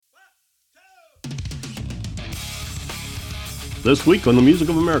This week on the Music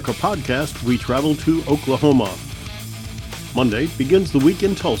of America podcast, we travel to Oklahoma. Monday begins the week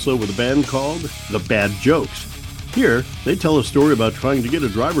in Tulsa with a band called The Bad Jokes. Here, they tell a story about trying to get a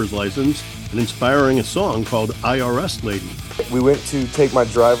driver's license and inspiring a song called IRS Lady. We went to take my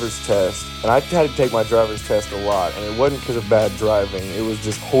driver's test, and I had to take my driver's test a lot, and it wasn't because of bad driving. It was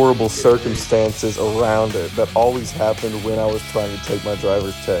just horrible circumstances around it that always happened when I was trying to take my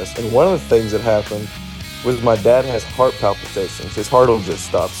driver's test. And one of the things that happened was my dad has heart palpitations. His heart will just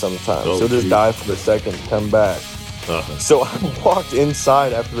stop sometimes. He'll just die for a second and come back. So I walked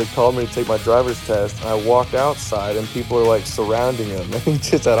inside after they called me to take my driver's test, and I walked outside, and people are like surrounding him, and he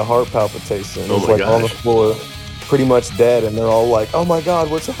just had a heart palpitation. He was like on the floor, pretty much dead, and they're all like, "Oh my God,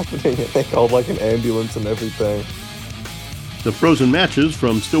 what's happening?" And they called like an ambulance and everything. The Frozen Matches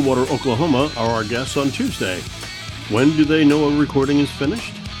from Stillwater, Oklahoma are our guests on Tuesday. When do they know a recording is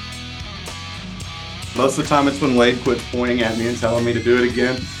finished? Most of the time it's when Wade quits pointing at me and telling me to do it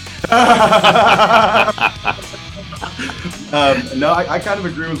again. No, I kind of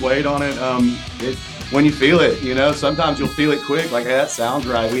agree with Wade on it. When you feel it, you know, sometimes you'll feel it quick, like, hey, that sounds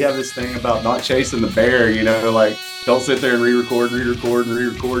right. We have this thing about not chasing the bear, you know, like, don't sit there and re-record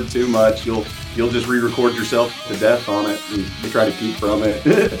too much. You'll just re-record yourself to death on it and you try to keep from it.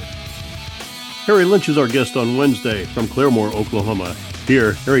 Harry Lynch is our guest on Wednesday from Claremore, Oklahoma.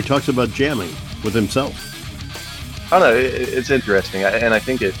 Here, Harry talks about jamming with himself. I don't know, it's interesting, and I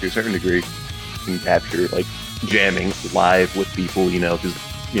think it, to a certain degree, you can capture, like, jamming live with people, you know, because,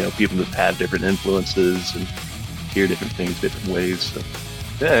 you know, people just have different influences and hear different things different ways. So,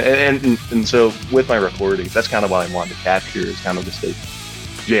 yeah, and so with my recordings, that's kind of what I wanted to capture, is kind of just a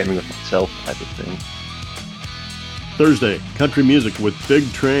jamming with myself type of thing. Thursday, country music with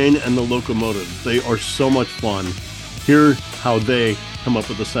Big Train and the Locomotives. They are so much fun. Hear how they come up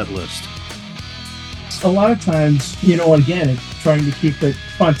with a set list. A lot of times, you know, again, it's trying to keep it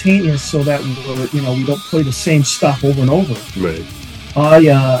spontaneous so that we don't play the same stuff over and over. Right.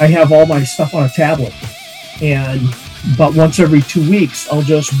 I have all my stuff on a tablet, but once every 2 weeks, I'll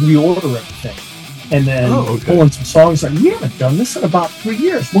just reorder everything, and then pull in some songs like, we haven't done this in about 3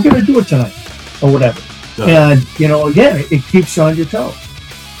 years. We're going to do it tonight, or whatever. And you know, again, it keeps you on your toes.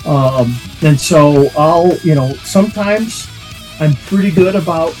 And so I'll, you know, sometimes I'm pretty good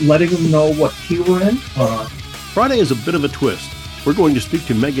about letting them know what key we're in. Friday is a bit of a twist. We're going to speak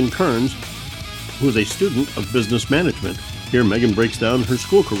to Megan Kearns, who is a student of business management. Here, Megan breaks down her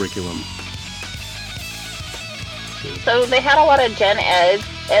school curriculum. So they had a lot of gen ed,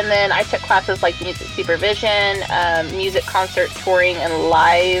 and then I took classes like music supervision, music concert touring and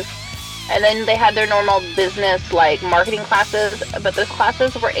live. And then they had their normal business, like marketing classes, but those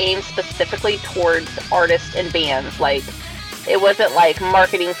classes were aimed specifically towards artists and bands. Like, it wasn't like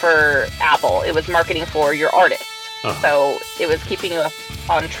marketing for Apple, it was marketing for your artist. So it was keeping you up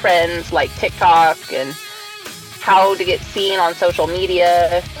on trends like TikTok and how to get seen on social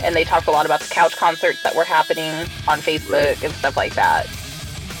media. And they talked a lot about the couch concerts that were happening on Facebook and stuff like that.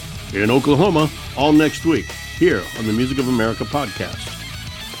 In Oklahoma, all next week, here on the Music of America podcast.